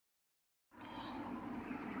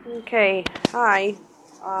Okay, hi.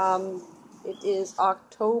 It is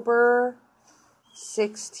October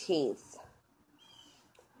 16th.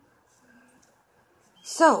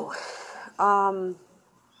 So, um,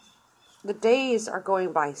 the days are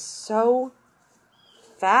going by so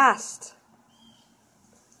fast,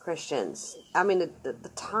 Christians. I mean,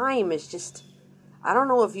 the time is just, I don't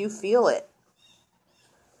know if you feel it.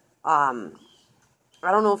 Um, I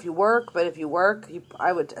don't know if you work, but if you work,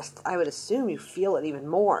 I would assume you feel it even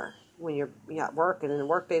more when you're at work and then the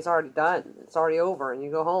work day's already done. It's already over and you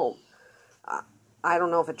go home. I don't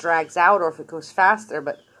know if it drags out or if it goes faster,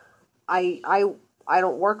 but I I I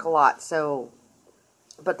don't work a lot, so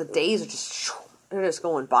but the days are they're just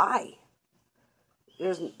going by.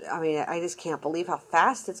 I just can't believe how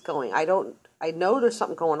fast it's going. I know there's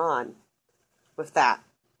something going on with that.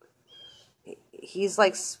 He's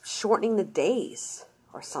like shortening the days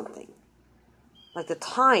or something. Like the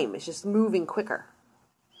time is just moving quicker.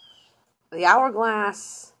 The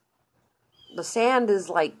hourglass, the sand is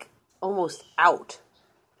like almost out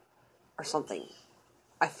or something.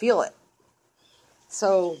 I feel it.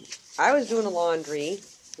 So I was doing the laundry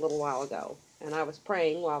a little while ago, and I was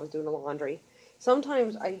praying while I was doing the laundry.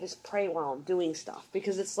 Sometimes I just pray while I'm doing stuff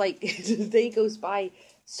because it's like the day goes by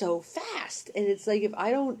so fast, and it's like if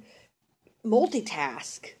I don't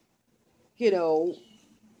multitask, you know,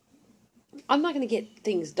 I'm not going to get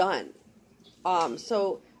things done.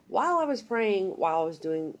 So while I was praying, while I was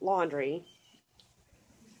doing laundry,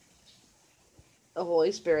 the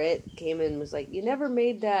Holy Spirit came in and was like, "You never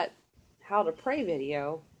made that how to pray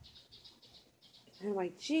video." And I'm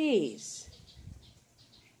like, "Geez.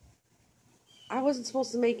 I wasn't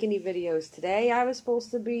supposed to make any videos today. I was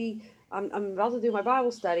supposed to be, I'm about to do my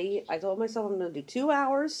Bible study. I told myself I'm going to do 2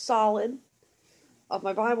 hours solid of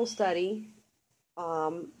my Bible study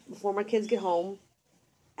before my kids get home.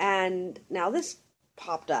 And now this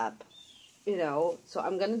popped up, so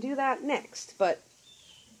I'm going to do that next. But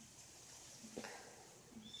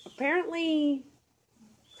apparently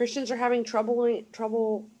Christians are having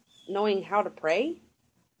trouble knowing how to pray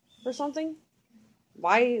or something.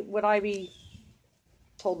 Why would I be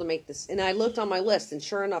told to make this? And I looked on my list, and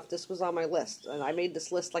sure enough, this was on my list. And I made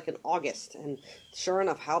this list like in August, and sure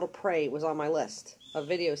enough, how to pray was on my list of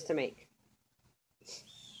videos to make.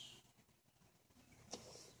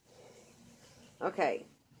 Okay,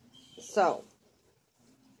 so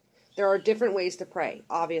there are different ways to pray,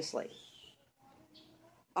 obviously.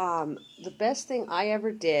 The best thing I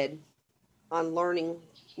ever did on learning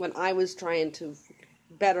when I was trying to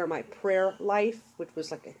better my prayer life, which was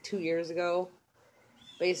like 2 years ago,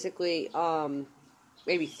 basically,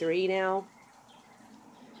 maybe 3 now,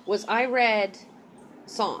 was I read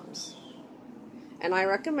Psalms. And I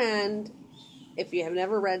recommend, if you have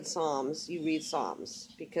never read Psalms, you read Psalms.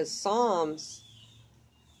 Because Psalms,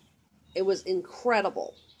 it was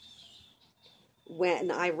incredible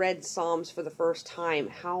when I read Psalms for the first time,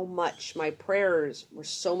 how much my prayers were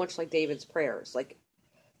so much like David's prayers. Like,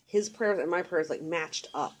 his prayers and my prayers, like, matched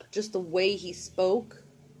up. Just the way he spoke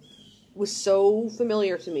was so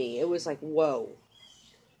familiar to me. It was like, whoa.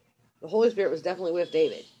 The Holy Spirit was definitely with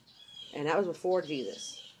David. And that was before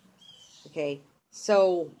Jesus. Okay?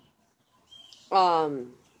 So,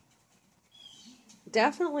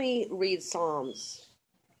 definitely read Psalms.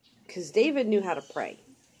 Because David knew how to pray.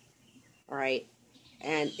 Alright?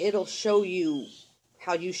 And it'll show you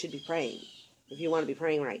how you should be praying. If you want to be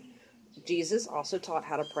praying right. Jesus also taught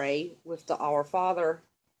how to pray with the Our Father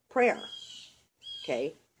prayer.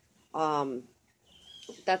 Okay?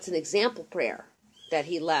 That's an example prayer that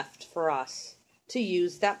he left for us to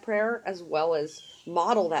use that prayer as well as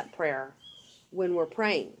model that prayer when we're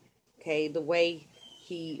praying. Okay? The way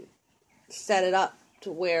he set it up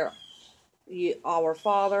to where Our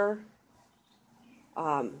Father,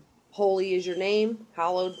 holy is your name,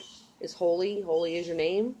 hallowed is holy, holy is your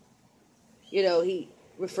name. He,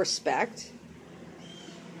 with respect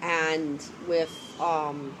and with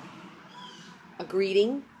a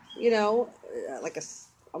greeting, like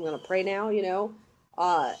I'm going to pray now,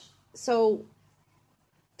 so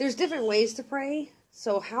there's different ways to pray.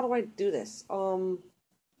 So how do I do this?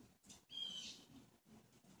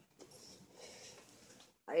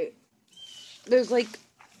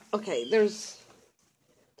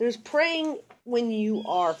 There's praying when you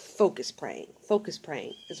are focus praying. Focus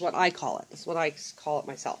praying is what I call it. That's what I call it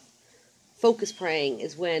myself. Focus praying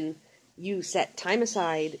is when you set time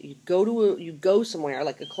aside, you go somewhere,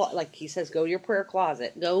 like he says, go to your prayer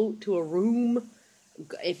closet, go to a room.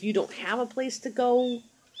 If you don't have a place to go,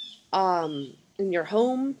 in your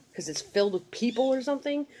home, because it's filled with people or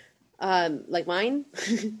something, like mine,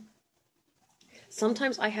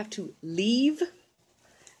 sometimes I have to leave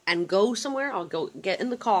and go somewhere. I'll go get in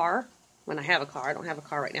the car when I have a car. I don't have a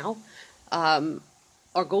car right now.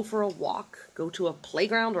 Or go for a walk, go to a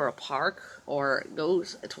playground or a park, or go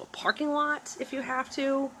to a parking lot if you have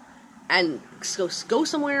to, and go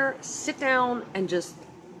somewhere, sit down, and just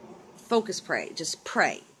focus pray. Just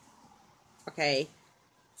pray, okay,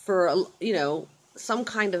 for, some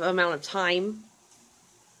kind of amount of time,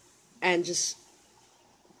 and just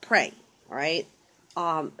pray, all right?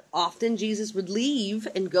 Often Jesus would leave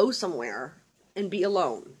and go somewhere and be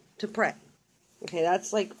alone to pray. Okay,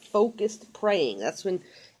 that's like focused praying. That's when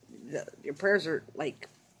your prayers are like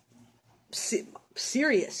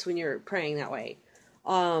serious when you're praying that way.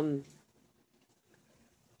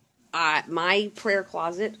 My prayer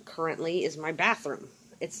closet currently is my bathroom.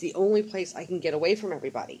 It's the only place I can get away from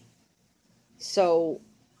everybody. So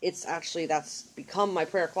that's become my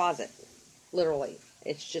prayer closet. Literally.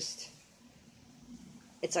 It's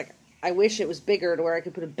like, I wish it was bigger to where I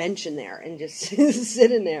could put a bench in there and just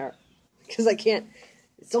sit in there. Because I can't.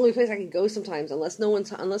 It's the only place I can go sometimes, unless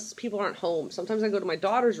people aren't home. Sometimes I go to my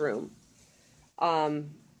daughter's room,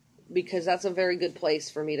 because that's a very good place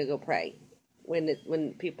for me to go pray.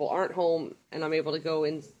 When people aren't home and I'm able to go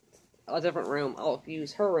in a different room, I'll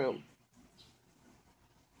use her room.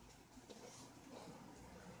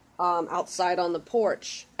 Outside on the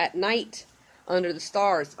porch at night, under the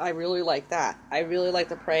stars, I really like that. I really like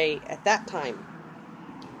to pray at that time.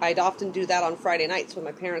 I'd often do that on Friday nights when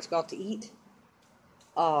my parents go out to eat.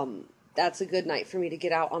 That's a good night for me to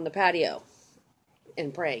get out on the patio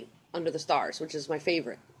and pray under the stars, which is my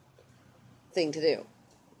favorite thing to do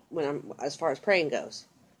as far as praying goes.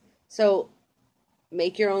 So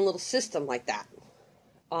make your own little system like that.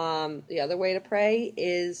 The other way to pray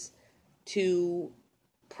is to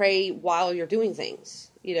pray while you're doing things.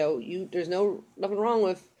 There's nothing wrong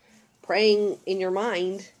with praying in your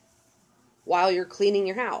mind while you're cleaning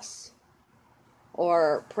your house,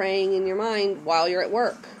 or praying in your mind while you're at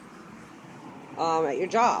work, at your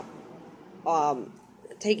job,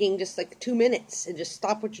 taking just like 2 minutes and just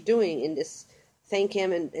stop what you're doing and just thank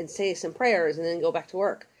him and say some prayers and then go back to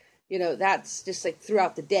work. That's just like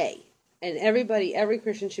throughout the day. And every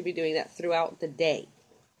Christian should be doing that throughout the day.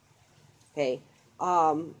 Okay.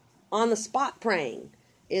 On the spot praying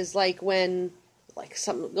is like when, like,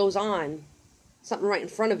 something goes on, something right in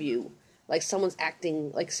front of you, like someone's acting,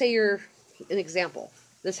 like, say you're, an example,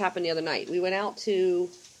 this happened the other night. We went out to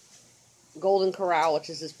Golden Corral, which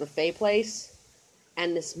is this buffet place,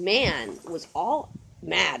 and this man was all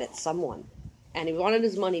mad at someone, and he wanted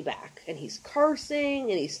his money back, and he's cursing,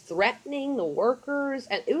 and he's threatening the workers,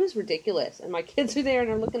 and it was ridiculous, and my kids are there, and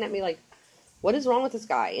they're looking at me like, what is wrong with this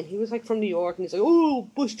guy? And he was like from New York, and he's like, oh,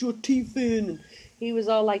 bust your teeth in, and he was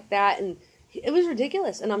all like that, and it was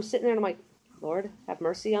ridiculous, and I'm sitting there, and I'm like, Lord, have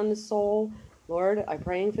mercy on this soul. Lord, I'm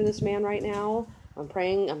praying for this man right now. I'm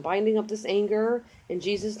binding up this anger in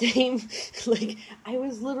Jesus' name. Like, I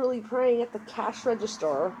was literally praying at the cash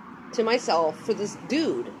register to myself for this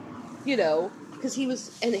dude, because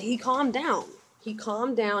he calmed down. He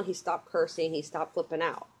calmed down, he stopped cursing, he stopped flipping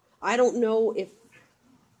out. I don't know if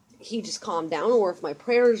he just calmed down or if my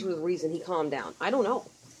prayers were the reason he calmed down. I don't know,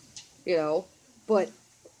 but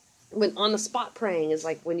when on the spot praying is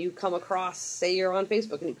like when you come across, say you're on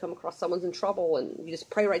Facebook and you come across someone's in trouble and you just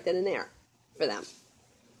pray right then and there for them.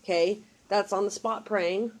 Okay? That's on the spot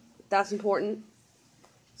praying. That's important.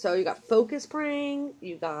 So you got focus praying,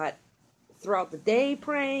 you got throughout the day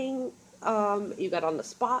praying, you got on the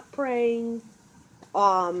spot praying,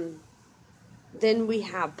 then we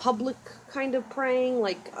have public kind of praying,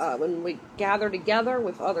 like when we gather together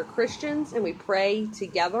with other Christians and we pray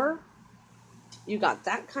together. You got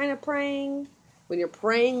that kind of praying. When you're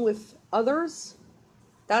praying with others,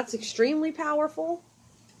 that's extremely powerful.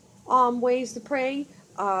 Ways to pray.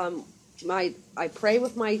 I pray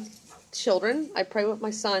with my children. I pray with my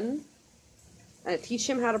son. I teach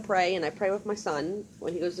him how to pray, and I pray with my son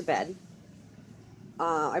when he goes to bed.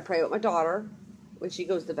 I pray with my daughter when she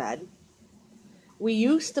goes to bed. We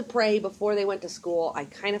used to pray before they went to school. I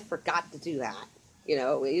kind of forgot to do that.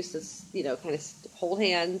 We used to, kind of hold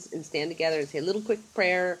hands and stand together and say a little quick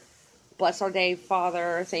prayer. Bless our day,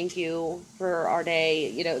 Father. Thank you for our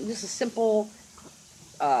day. Just a simple,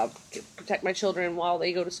 protect my children while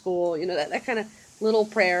they go to school. That kind of little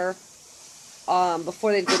prayer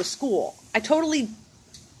before they go to school. I totally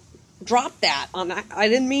dropped that on that. I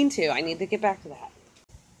didn't mean to. I need to get back to that.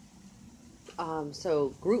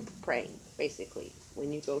 So group praying, basically.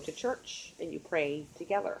 When you go to church and you pray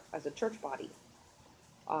together as a church body.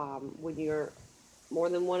 When you're more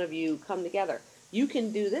than one of you come together. You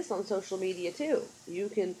can do this on social media too. You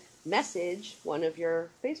can message one of your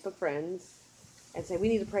Facebook friends and say, we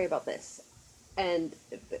need to pray about this. And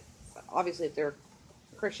obviously, if they're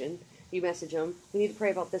Christian, you message them, we need to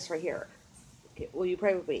pray about this right here. Okay, will you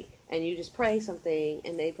pray with me? And you just pray something,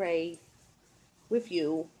 and they pray with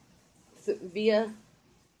you via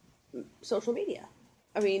social media.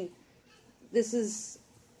 I mean, this is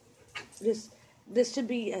just, this should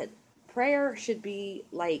be, prayer should be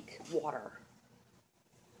like water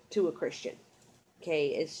to a Christian. Okay,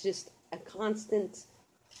 it's just a constant,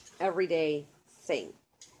 everyday thing.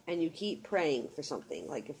 And you keep praying for something.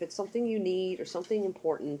 Like if it's something you need or something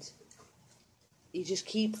important, you just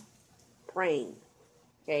keep praying.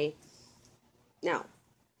 Okay? Now,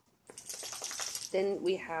 then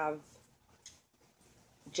we have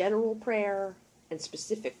general prayer and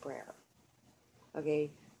specific prayer. Okay?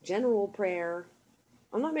 General prayer.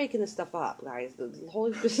 I'm not making this stuff up, guys.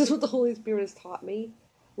 This is what the Holy Spirit has taught me.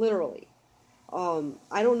 Literally.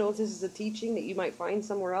 I don't know if this is a teaching that you might find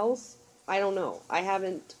somewhere else. I don't know. I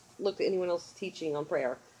haven't looked at anyone else's teaching on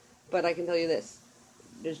prayer. But I can tell you this.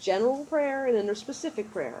 There's general prayer and then there's specific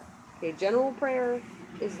prayer. Okay, general prayer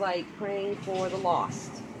is like praying for the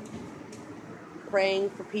lost. Praying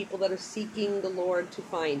for people that are seeking the Lord to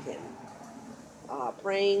find Him.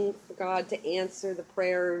 Praying for God to answer the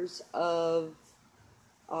prayers of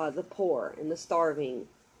the poor and the starving.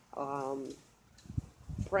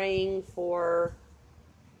 Praying for...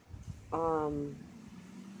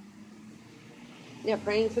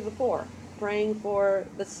 praying for the poor, praying for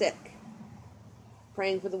the sick,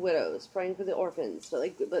 praying for the widows, praying for the orphans, but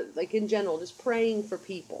like in general, just praying for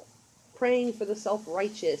people, praying for the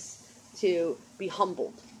self-righteous to be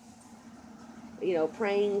humbled,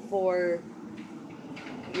 praying for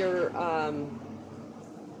your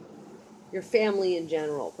family in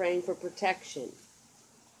general, praying for protection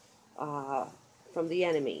from the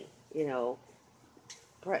enemy,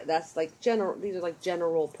 that's like general. These are like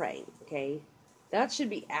general praying, okay? That should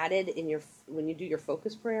be added in when you do your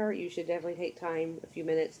focus prayer. You should definitely take time, a few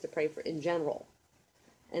minutes, to pray for in general.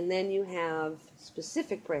 And then you have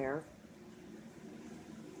specific prayer,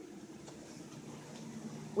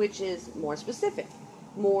 which is more specific,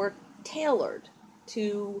 more tailored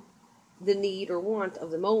to the need or want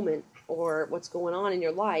of the moment or what's going on in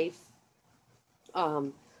your life.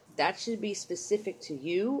 That should be specific to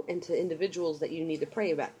you and to individuals that you need to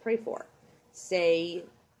pray for. Say,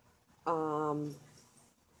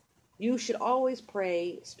 you should always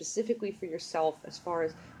pray specifically for yourself as far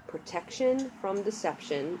as protection from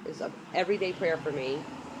deception is an everyday prayer for me.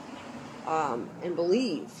 And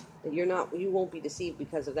believe that you won't be deceived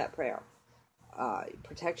because of that prayer.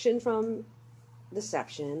 Protection from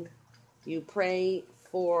deception. You pray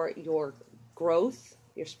for your growth,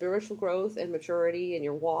 your spiritual growth and maturity in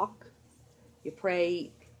your walk. You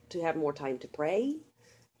pray to have more time to pray.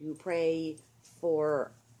 You pray to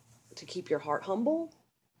keep your heart humble,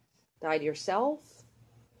 die to yourself.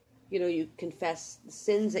 You confess the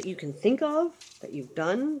sins that you can think of that you've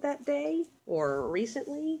done that day or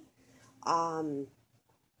recently.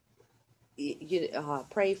 You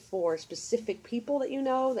pray for specific people that you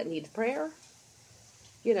know that need prayer.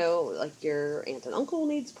 Like your aunt and uncle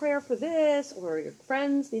needs prayer for this, or your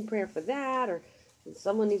friends need prayer for that, or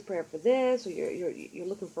someone needs prayer for this, or you're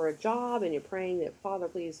looking for a job and you're praying that, Father,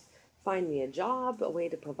 please find me a job, a way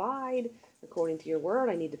to provide according to your word.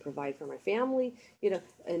 I need to provide for my family, and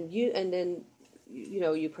then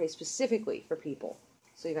you pray specifically for people.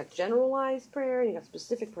 So you got generalized prayer and you got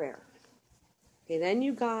specific prayer. Okay, then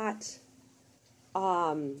you got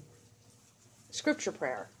scripture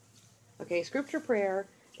prayer. Okay, scripture prayer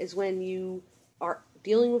is when you are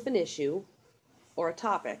dealing with an issue or a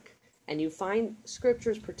topic and you find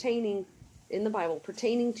scriptures in the Bible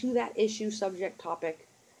pertaining to that issue, subject, topic,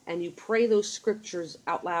 and you pray those scriptures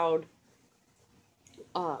out loud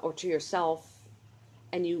or to yourself,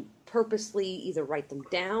 and you purposely either write them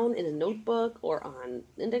down in a notebook or on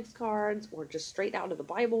index cards or just straight out of the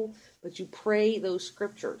Bible, but you pray those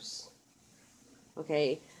scriptures.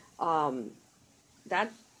 Okay, that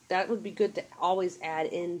would be good to always add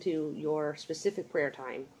into your specific prayer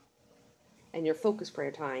time and your focus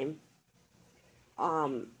prayer time.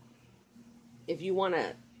 If you want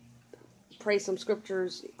to pray some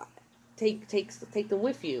scriptures, take them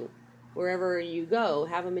with you wherever you go.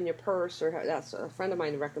 Have them in your purse, or that's a friend of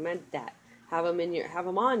mine recommended that. Have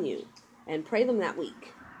them on you, and pray them that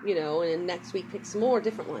week. And then next week pick some more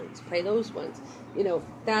different ones. Pray those ones.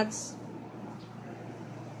 That's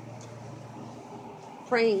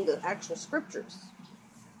praying the actual scriptures.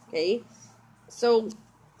 Okay? So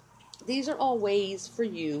these are all ways for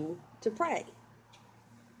you to pray.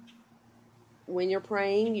 When you're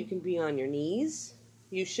praying, you can be on your knees.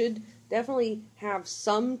 You should definitely have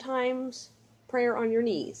sometimes prayer on your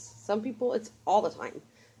knees. Some people, it's all the time.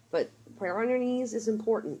 But prayer on your knees is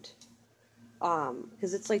important.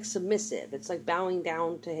 Because it's like submissive. It's like bowing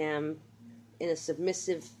down to Him in a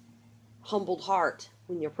submissive, humbled heart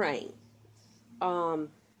when you're praying.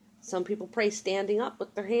 Some people pray standing up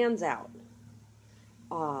with their hands out.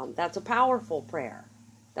 That's a powerful prayer.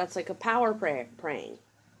 That's like a power prayer praying.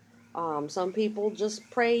 Some people just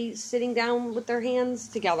pray sitting down with their hands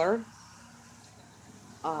together.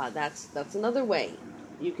 That's another way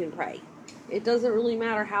you can pray. It doesn't really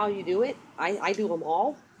matter how you do it. I do them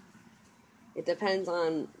all. It depends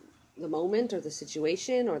on the moment or the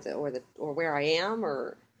situation or where I am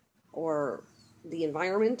or the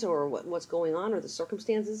environment or what's going on or the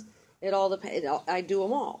circumstances. It all depends. I do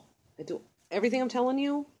them all. I do everything I'm telling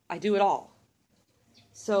you. I do it all.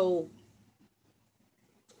 So,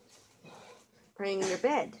 praying in your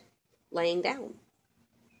bed, laying down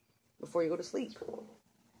before you go to sleep.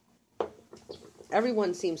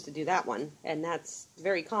 Everyone seems to do that one, and that's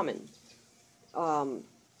very common.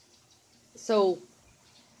 So,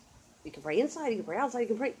 you can pray inside, you can pray outside, you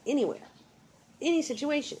can pray anywhere, any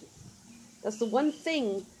situation. That's the one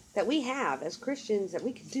thing that we have as Christians that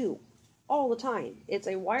we can do all the time. It's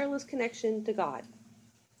a wireless connection to God.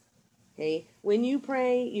 Okay? When you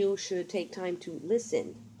pray, you should take time to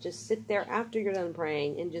listen. Just sit there after you're done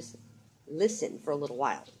praying and just listen for a little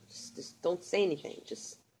while. Just don't say anything.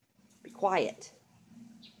 Just be quiet.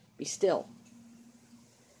 Be still.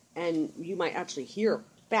 And you might actually hear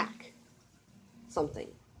back something.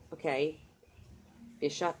 Okay? If you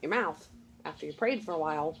shut your mouth after you prayed for a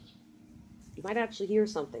while, you might actually hear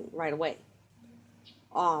something right away.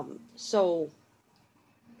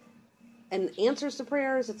 And answers to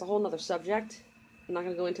prayers, it's a whole nother subject. I'm not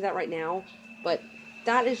going to go into that right now. But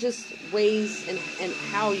that is just ways and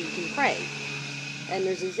how you can pray. And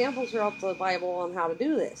there's examples throughout the Bible on how to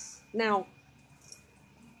do this. Now,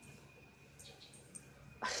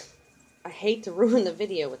 I hate to ruin the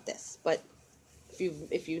video with this, but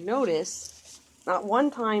if you notice, not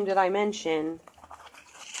one time did I mention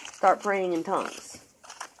start praying in tongues.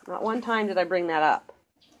 Not one time did I bring that up.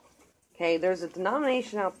 Okay, there's a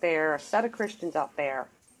denomination out there, a set of Christians out there,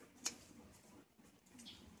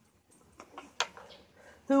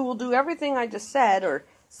 who will do everything I just said, or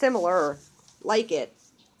similar, or like it,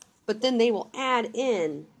 but then they will add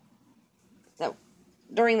in that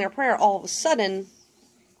during their prayer, all of a sudden,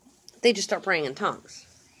 they just start praying in tongues.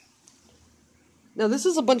 Now, this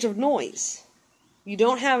is a bunch of noise. You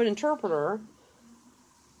don't have an interpreter,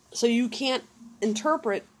 so you can't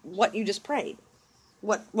interpret what you just prayed.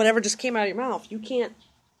 Whatever just came out of your mouth, you can't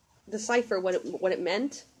decipher what it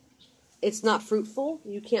meant. It's not fruitful.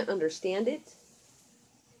 You can't understand it.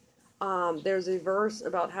 There's a verse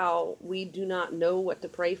about how we do not know what to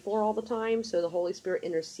pray for all the time, so the Holy Spirit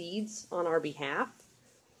intercedes on our behalf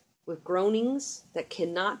with groanings that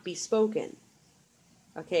cannot be spoken.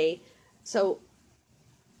 Okay? So,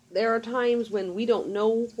 there are times when we don't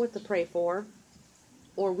know what to pray for,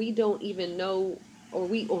 or we don't even know, or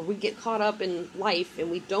we get caught up in life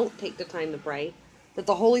and we don't take the time to pray, that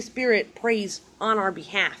the Holy Spirit prays on our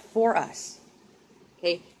behalf for us.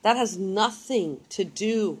 Okay? That has nothing to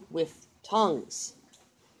do with tongues.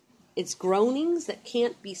 It's groanings that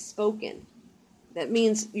can't be spoken. That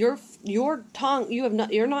means your tongue,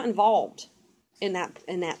 you're not involved in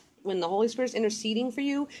that. When the Holy Spirit's interceding for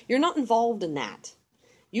you, you're not involved in that.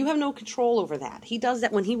 You have no control over that. He does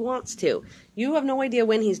that when he wants to. You have no idea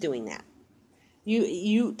when he's doing that.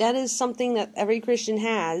 That is something that every Christian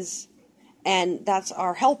has, and that's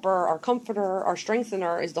our helper, our comforter, our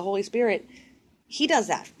strengthener is the Holy Spirit. He does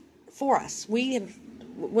that for us.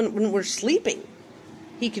 When we're sleeping,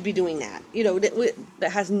 he could be doing that.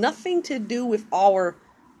 That has nothing to do with our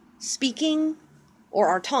speaking or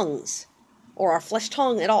our tongues or our flesh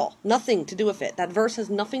tongue at all. Nothing to do with it. That verse has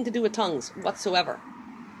nothing to do with tongues whatsoever.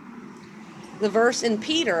 The verse in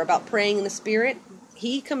Peter about praying in the Spirit,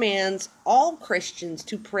 he commands all Christians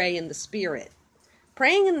to pray in the Spirit.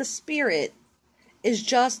 Praying in the Spirit is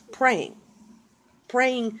just praying.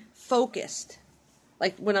 Praying focused.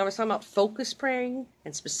 Like when I was talking about focused praying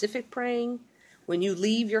and specific praying, when you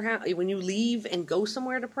leave your house, when you leave and go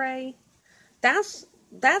somewhere to pray, that's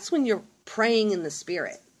when you're praying in the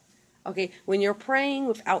Spirit. Okay, when you're praying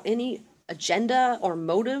without any agenda or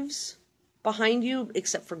motives behind you,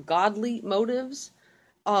 except for godly motives,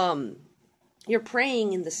 you're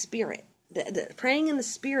praying in the Spirit. Praying in the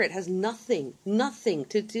Spirit has nothing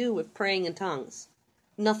to do with praying in tongues.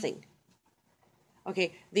 Nothing.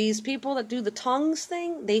 Okay, these people that do the tongues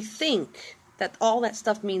thing, they think that all that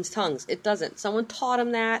stuff means tongues. It doesn't. Someone taught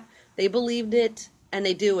them that, they believed it, and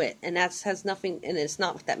they do it, and that has nothing, and it's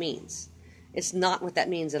not what that means. It's not what that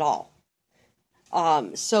means at all.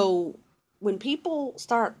 So when people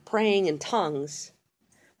start praying in tongues,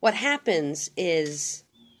 what happens is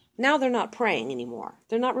now they're not praying anymore.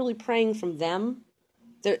 They're not really praying from them.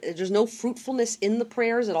 There's no fruitfulness in the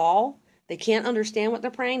prayers at all. They can't understand what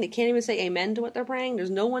they're praying. They can't even say amen to what they're praying. There's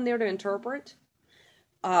no one there to interpret.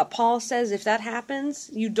 Paul says if that happens,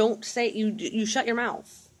 you don't say, you shut your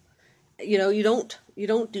mouth. You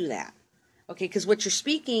don't do that. Okay, because what you're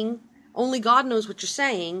speaking, only God knows what you're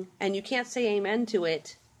saying, and you can't say amen to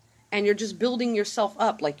it, and you're just building yourself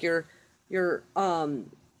up, like you're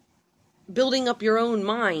building up your own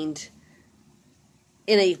mind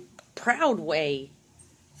in a proud way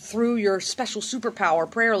through your special superpower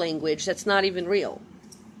prayer language that's not even real.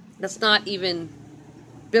 That's not even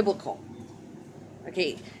biblical.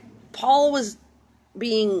 Okay, Paul was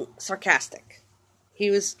being sarcastic. He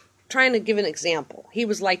was trying to give an example. He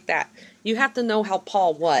was like that. You have to know how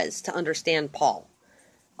Paul was to understand Paul.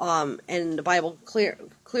 And the Bible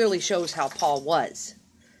clearly shows how Paul was,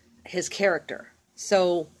 his character.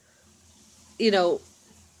 So,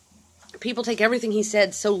 people take everything he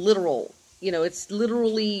said so literal. It's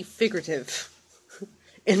literally figurative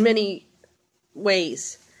in many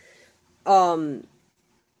ways.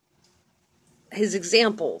 His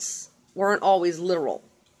examples weren't always literal.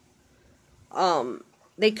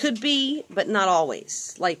 They could be, but not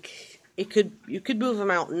always. Like, you could move a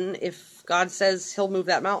mountain. If God says he'll move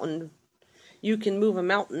that mountain, you can move a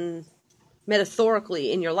mountain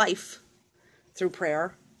metaphorically in your life through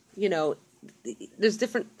prayer. There's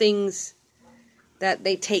different things that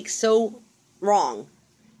they take so wrong.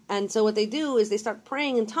 And so what they do is they start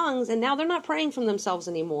praying in tongues, and now they're not praying from themselves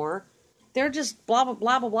anymore. They're just blah, blah,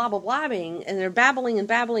 blah, blah, blah, blah, blabbing, and they're babbling, and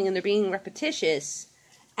they're being repetitious.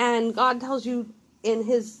 And God tells you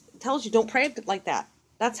don't pray like that.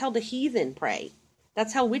 That's how the heathen pray.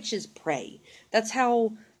 That's how witches pray. That's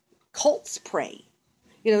how cults pray.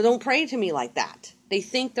 Don't pray to me like that. They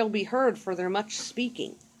think they'll be heard for their much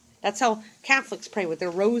speaking. That's how Catholics pray with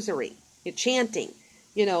their rosary, chanting,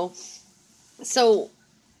 So,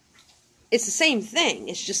 it's the same thing.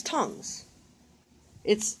 It's just tongues.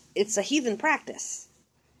 It's a heathen practice.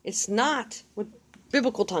 It's not what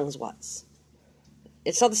biblical tongues was.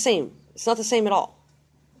 It's not the same. It's not the same at all.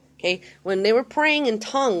 Okay? When they were praying in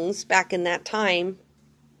tongues back in that time,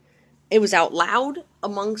 it was out loud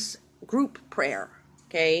amongst group prayer.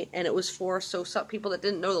 Okay? And it was so some people that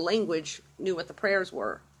didn't know the language knew what the prayers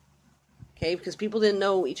were. Okay? Because people didn't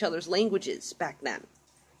know each other's languages back then.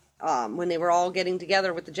 When they were all getting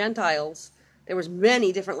together with the Gentiles, there was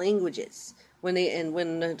many different languages. When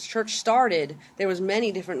the church started, there was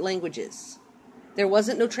many different languages. There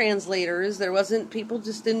wasn't no translators. People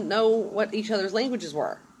just didn't know what each other's languages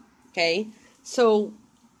were. Okay? So,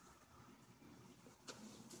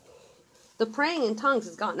 the praying in tongues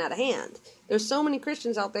has gotten out of hand. There's so many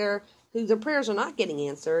Christians out there who their prayers are not getting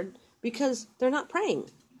answered because they're not praying.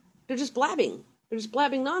 They're just blabbing. They're just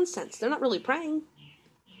blabbing nonsense. They're not really praying.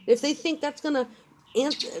 If they think that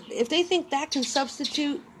can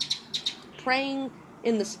substitute praying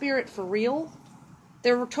in the Spirit for real,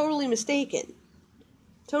 they're totally mistaken.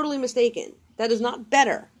 Totally mistaken. That is not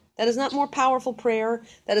better. That is not more powerful prayer.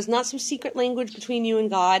 That is not some secret language between you and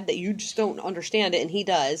God that you just don't understand it and He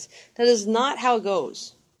does. That is not how it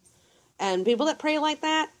goes. And people that pray like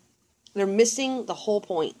that, they're missing the whole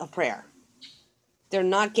point of prayer. They're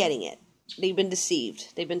not getting it. They've been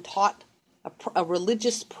deceived. They've been taught a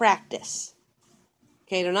religious practice.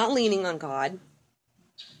 Okay, they're not leaning on God.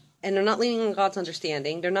 And they're not leaning on God's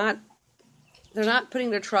understanding. They're not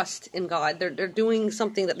putting their trust in God. They're doing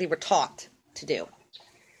something that they were taught to do.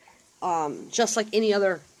 Just like any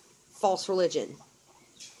other false religion.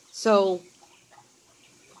 So,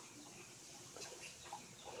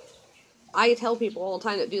 I tell people all the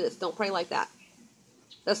time that do this, don't pray like that.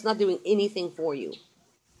 That's not doing anything for you.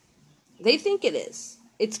 They think it is.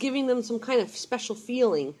 It's giving them some kind of special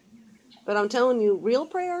feeling. But I'm telling you, real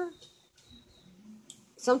prayer,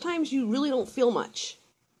 sometimes you really don't feel much.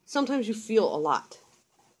 Sometimes you feel a lot.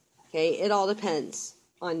 Okay? It all depends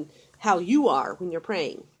on how you are when you're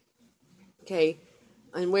praying. Okay?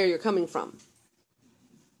 And where you're coming from.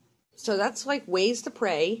 So that's like ways to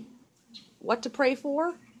pray. What to pray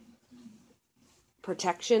for?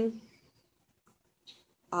 Protection.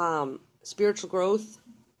 Spiritual growth.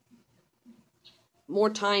 More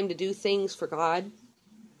time to do things for God.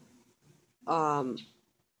 To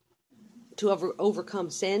overcome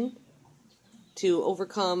sin. To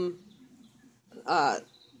overcome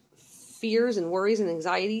fears and worries and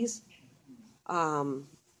anxieties.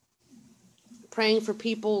 Praying for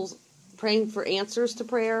praying for answers to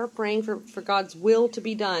prayer, praying for God's will to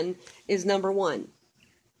be done is number one.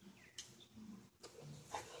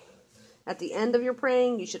 At the end of your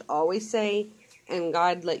praying, you should always say, and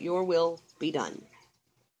God, let your will be done.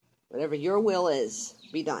 Whatever your will is,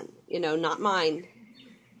 be done. Not mine.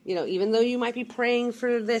 Even though you might be praying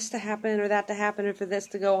for this to happen or that to happen or for this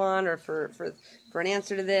to go on or for an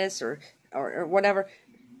answer to this or whatever,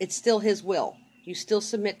 it's still His will. You still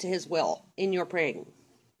submit to His will in your praying.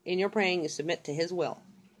 In your praying, you submit to His will.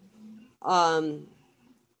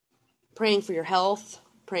 Praying for your health,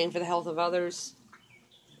 praying for the health of others,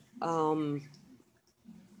 praying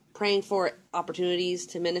for opportunities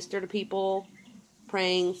to minister to people,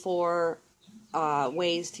 praying for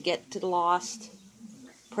ways to get to the lost,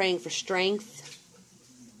 praying for strength,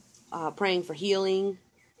 praying for healing,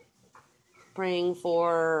 praying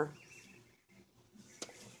for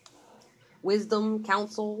wisdom,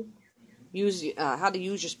 counsel, how to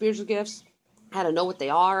use your spiritual gifts, how to know what they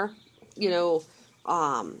are,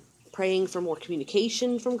 praying for more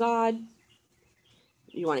communication from God.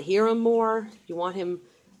 You want to hear Him more. You want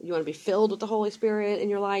to be filled with the Holy Spirit in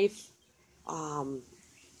your life.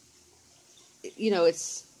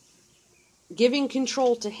 It's giving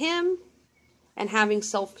control to Him and having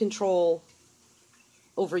self-control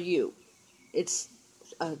over you. It's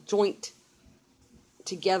a joint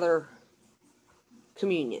together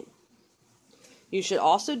communion. You should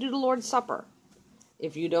also do the Lord's Supper.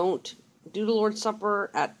 If you don't do the Lord's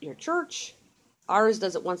Supper at your church, ours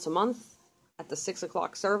does it once a month at the 6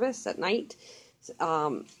 o'clock service at night.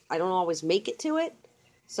 I don't always make it to it.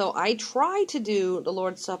 So I try to do the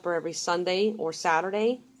Lord's Supper every Sunday or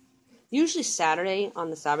Saturday. Usually Saturday on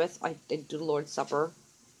the Sabbath, I do the Lord's Supper.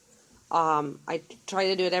 I try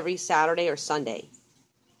to do it every Saturday or Sunday.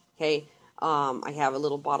 Okay. I have a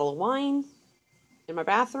little bottle of wine in my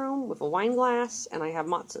bathroom with a wine glass, and I have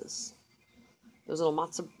matzahs. Those little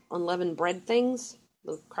matzah unleavened bread things,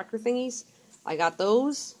 the cracker thingies. I got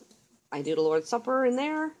those. I do the Lord's Supper in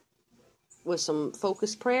there with some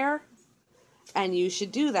focused prayer. And you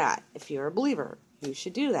should do that. If you're a believer, you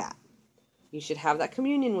should do that. You should have that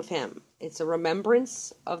communion with Him. It's a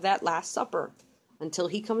remembrance of that Last Supper until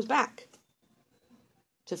He comes back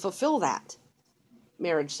to fulfill that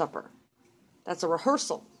marriage supper. That's a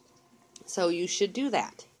rehearsal. So you should do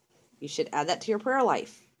that. You should add that to your prayer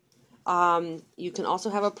life. You can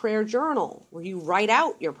also have a prayer journal where you write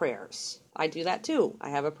out your prayers. I do that too. I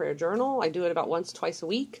have a prayer journal. I do it about once, twice a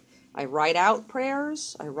week. I write out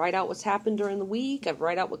prayers. I write out what's happened during the week. I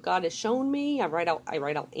write out what God has shown me. I write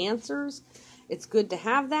out answers. It's good to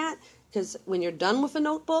have that because when you're done with a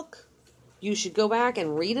notebook, you should go back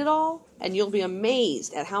and read it all, and you'll be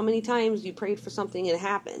amazed at how many times you prayed for something and it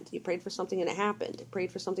happened. You prayed for something and it happened. You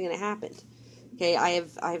prayed for something and it happened. Okay,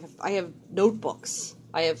 I have notebooks.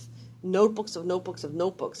 I have notebooks of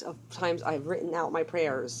times I've written out my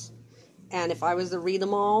prayers. And if I was to read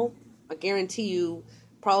them all, I guarantee you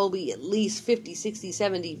probably at least 50, 60,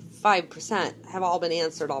 75% have all been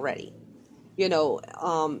answered already.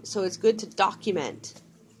 So it's good to document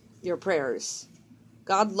your prayers.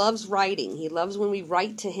 God loves writing. He loves when we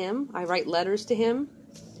write to Him. I write letters to Him.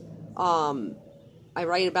 I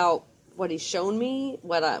write about what He's shown me,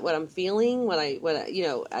 what I'm feeling,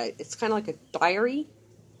 it's kind of like a diary.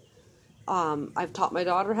 I've taught my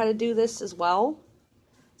daughter how to do this as well.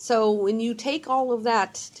 So when you take all of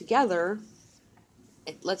that together,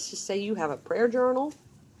 let's just say you have a prayer journal.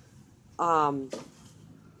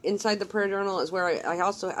 Inside the prayer journal is where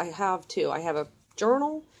I have two. I have a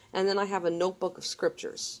journal, and then I have a notebook of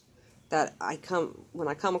scriptures that when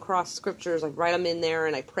I come across scriptures, I write them in there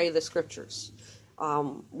and I pray the scriptures.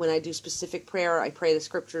 When I do specific prayer, I pray the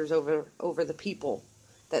scriptures over the people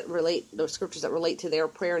those scriptures that relate to their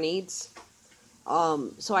prayer needs.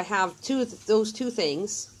 So I have those two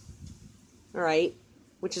things, all right,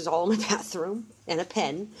 which is all in my bathroom, and a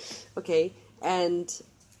pen, okay, and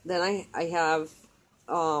then I have,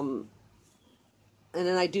 and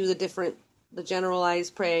then I do the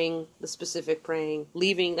generalized praying, the specific praying,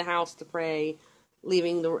 leaving the house to pray,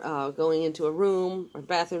 going into a room or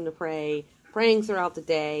bathroom to pray, praying throughout the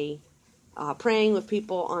day, praying with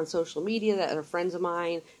people on social media that are friends of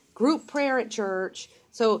mine, group prayer at church.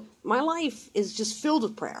 So my life is just filled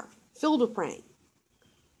with prayer, filled with praying.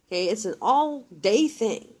 Okay, it's an all-day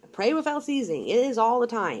thing. Pray without ceasing. It is all the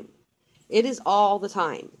time. It is all the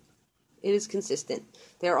time. It is consistent.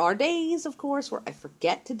 There are days, of course, where I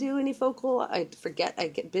forget to do any I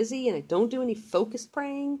get busy and I don't do any focused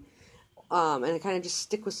praying. And I kind of just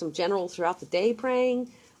stick with some general throughout the day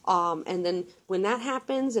praying. And then when that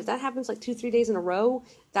happens, if that happens like 2-3 days in a row,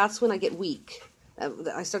 that's when I get weak.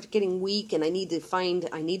 I start getting weak, and I need to find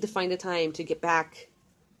a time to get back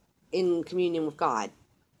in communion with God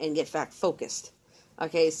and get back focused.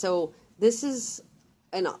 Okay, so this is,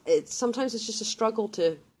 and sometimes it's just a struggle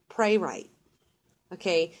to pray right.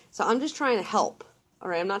 Okay, so I'm just trying to help. All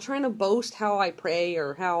right, I'm not trying to boast how I pray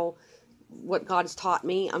or what God's taught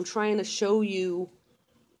me. I'm trying to show you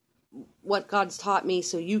what God's taught me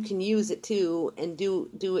so you can use it too and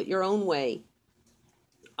do it your own way.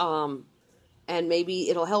 And maybe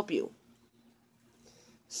it'll help you.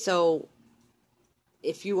 So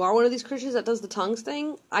if you are one of these Christians that does the tongues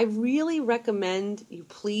thing, I really recommend you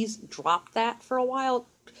please drop that for a while.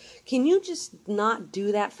 Can you just not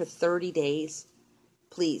do that for 30 days?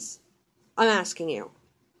 Please. I'm asking you.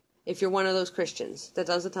 If you're one of those Christians that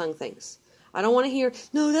does the tongue things. I don't want to hear,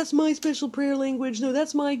 no, that's my special prayer language. No,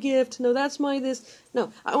 that's my gift. No, that's my this.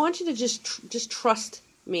 No, I want you to just trust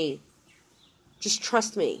me. Just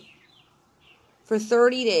trust me. For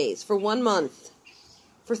 30 days, for 1 month,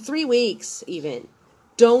 for 3 weeks even.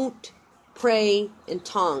 Don't pray in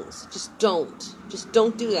tongues. Just don't. Just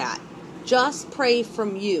don't do that. Just pray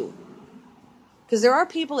from you. Because there are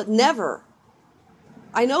people that never,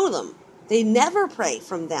 I know them. They never pray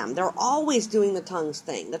from them. They're always doing the tongues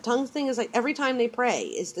thing. The tongues thing is like every time they pray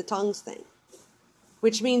is the tongues thing.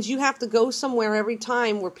 Which means you have to go somewhere every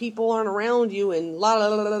time where people aren't around you and la la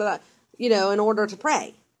la la la, in order to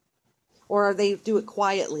pray. Or they do it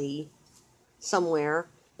quietly somewhere.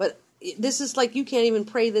 But this is like you can't even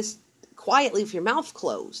pray this quietly with your mouth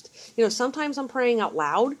closed. Sometimes I'm praying out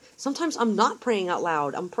loud. Sometimes I'm not praying out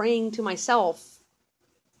loud. I'm praying to myself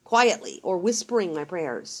quietly or whispering my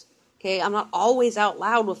prayers. Okay, I'm not always out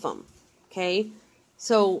loud with them. Okay,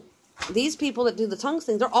 so these people that do the tongues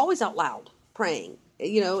thing, they're always out loud praying.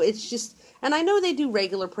 It's just, and I know they do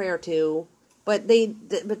regular prayer too, but they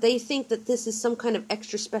think that this is some kind of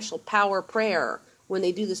extra special power prayer when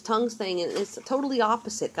they do this tongues thing, and it's totally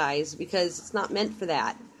opposite, guys, because it's not meant for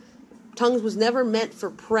that. Tongues was never meant for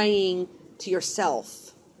praying to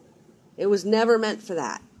yourself. It was never meant for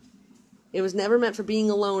that. It was never meant for being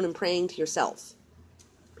alone and praying to yourself.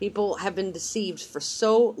 People have been deceived for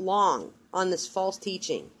so long on this false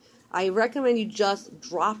teaching. I recommend you just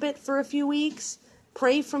drop it for a few weeks.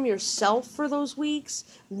 Pray from yourself for those weeks.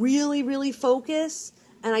 Really, really focus.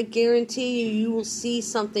 And I guarantee you will see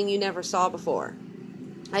something you never saw before.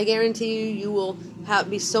 I guarantee you will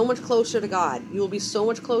be so much closer to God. You will be so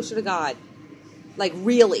much closer to God. Like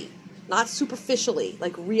really. Not superficially.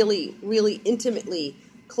 Like really, really intimately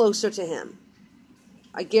closer to Him.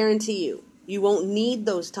 I guarantee you. You won't need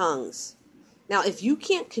those tongues. Now, if you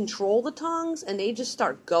can't control the tongues and they just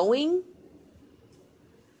start going,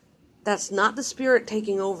 that's not the Spirit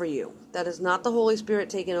taking over you. That is not the Holy Spirit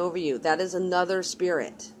taking over you. That is another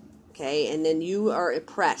spirit. Okay? And then you are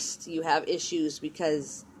oppressed. You have issues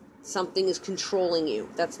because something is controlling you.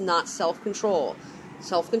 That's not self-control.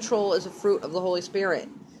 Self-control is a fruit of the Holy Spirit.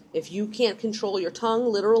 If you can't control your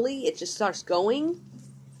tongue, literally, it just starts going,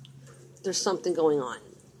 there's something going on.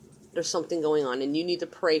 There's something going on, and you need to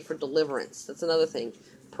pray for deliverance. That's another thing.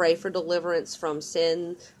 Pray for deliverance from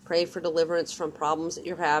sin. Pray for deliverance from problems that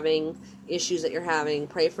you're having, issues that you're having.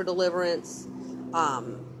 Pray for deliverance.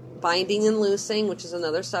 Binding and loosing, which is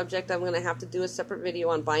another subject. I'm going to have to do a separate video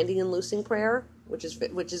on binding and loosing prayer, which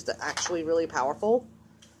is actually really powerful.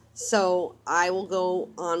 So I will go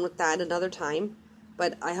on with that another time.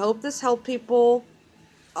 But I hope this helped people.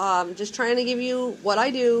 Just trying to give you what I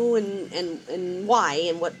do and why,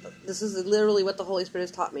 and what this is literally what the Holy Spirit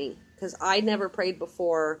has taught me. Because I never prayed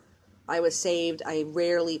before I was saved. I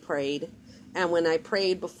rarely prayed. And when I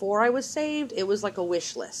prayed before I was saved, it was like a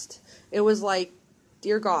wish list. It was like,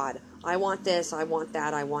 dear God, I want this, I want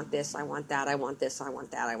that, I want this, I want that, I want this, I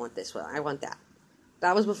want that, I want this, I want that.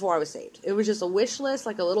 That was before I was saved. It was just a wish list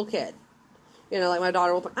like a little kid. Like my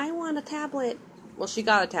daughter will put, I want a tablet. Well, she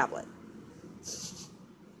got a tablet.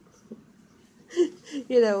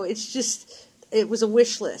 It's just, it was a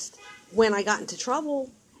wish list. When I got into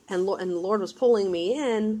trouble and the Lord was pulling me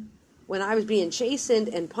in, when I was being chastened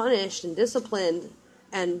and punished and disciplined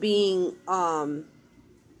and being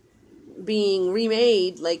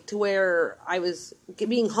remade, like to where I was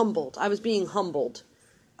being humbled. I was being humbled.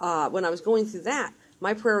 When I was going through that,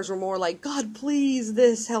 my prayers were more like, God, please,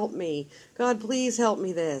 this, help me. God, please help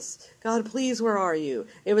me this. God, please, where are you?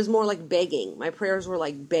 It was more like begging. My prayers were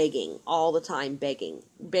like begging, all the time begging.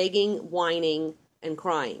 Begging, whining, and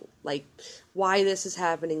crying. Like, why this is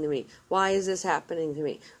happening to me? Why is this happening to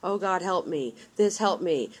me? Oh, God, help me. This, help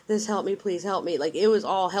me. This, help me, please help me. Like, it was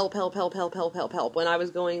all help, help, help, help, help, help, help. When I was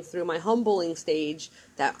going through my humbling stage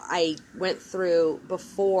that I went through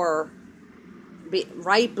before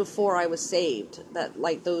right before I was saved,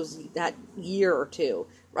 that year or two,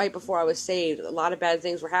 right before I was saved, a lot of bad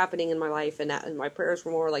things were happening in my life, and my prayers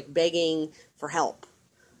were more like begging for help.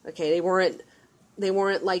 Okay, they weren't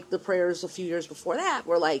like the prayers a few years before that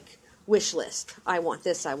were like wish list. I want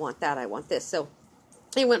this, I want that, I want this. So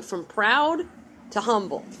they went from proud to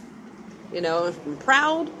humble. From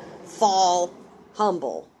proud, fall,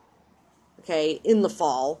 humble. Okay, in the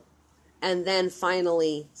fall. And then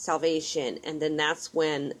finally salvation. And then that's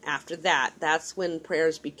when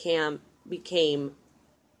prayers became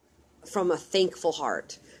from a thankful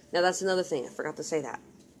heart. Now that's another thing, I forgot to say that.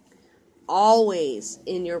 Always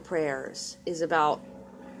in your prayers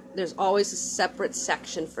there's always a separate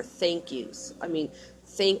section for thank yous. I mean,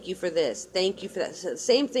 thank you for this, thank you for that. So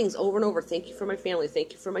same things over and over. Thank you for my family,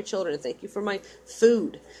 thank you for my children, thank you for my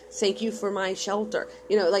food, thank you for my shelter.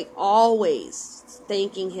 Always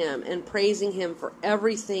thanking him and praising him for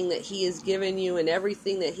everything that he has given you and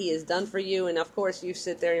everything that he has done for you. And of course you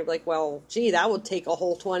sit there and you're like, well, gee, that would take a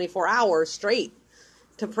whole 24 hours straight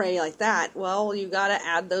to pray like that. Well, you got to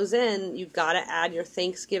add those in. You got to add your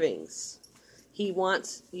thanksgivings. He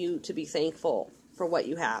wants you to be thankful for what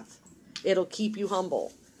you have. It'll keep you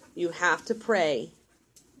humble. You have to pray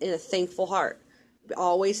in a thankful heart.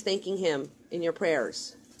 Always thanking him in your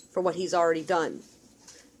prayers for what he's already done.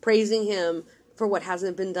 Praising him for what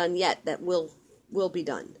hasn't been done yet that will be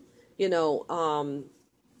done. This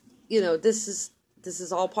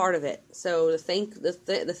is all part of it. So the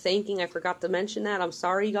thanking, I forgot to mention that. I'm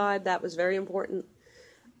sorry, God. That was very important.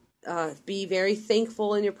 Be very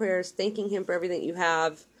thankful in your prayers, thanking him for everything you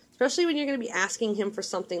have, especially when you're going to be asking him for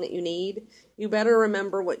something that you need. You better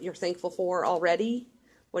remember what you're thankful for already,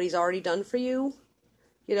 what he's already done for you,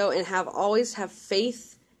 and always have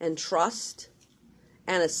faith and trust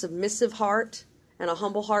and a submissive heart and a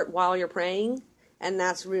humble heart while you're praying. And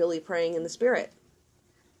that's really praying in the Spirit.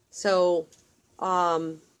 So,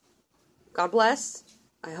 God bless.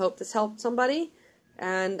 I hope this helped somebody.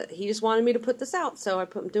 And he just wanted me to put this out. So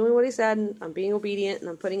I'm doing what he said, and I'm being obedient, and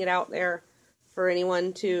I'm putting it out there for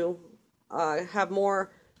anyone to have more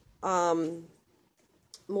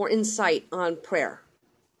insight on prayer.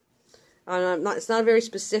 It's not a very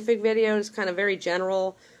specific video. It's kind of very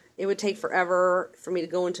general. It would take forever for me to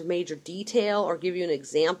go into major detail or give you an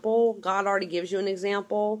example. God already gives you an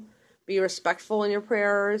example. Be respectful in your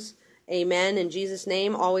prayers. Amen. In Jesus'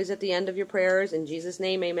 name, always at the end of your prayers. In Jesus'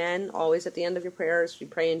 name, amen. Always at the end of your prayers, you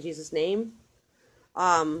pray in Jesus' name.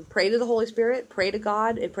 Pray to the Holy Spirit, pray to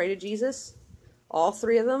God, and pray to Jesus. All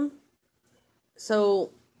three of them.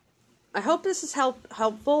 So, I hope this is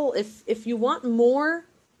helpful. If you want more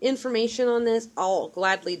information on this, I'll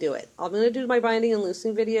gladly do it. I'm going to do my binding and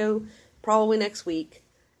loosing video probably next week,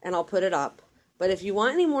 and I'll put it up. But if you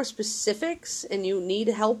want any more specifics and you need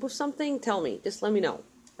help with something, tell me. Just let me know,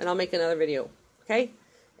 and I'll make another video. Okay?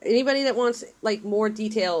 Anybody that wants more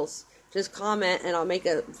details, just comment, and I'll make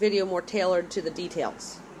a video more tailored to the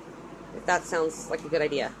details. If that sounds like a good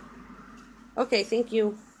idea. Okay, thank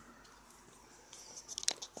you.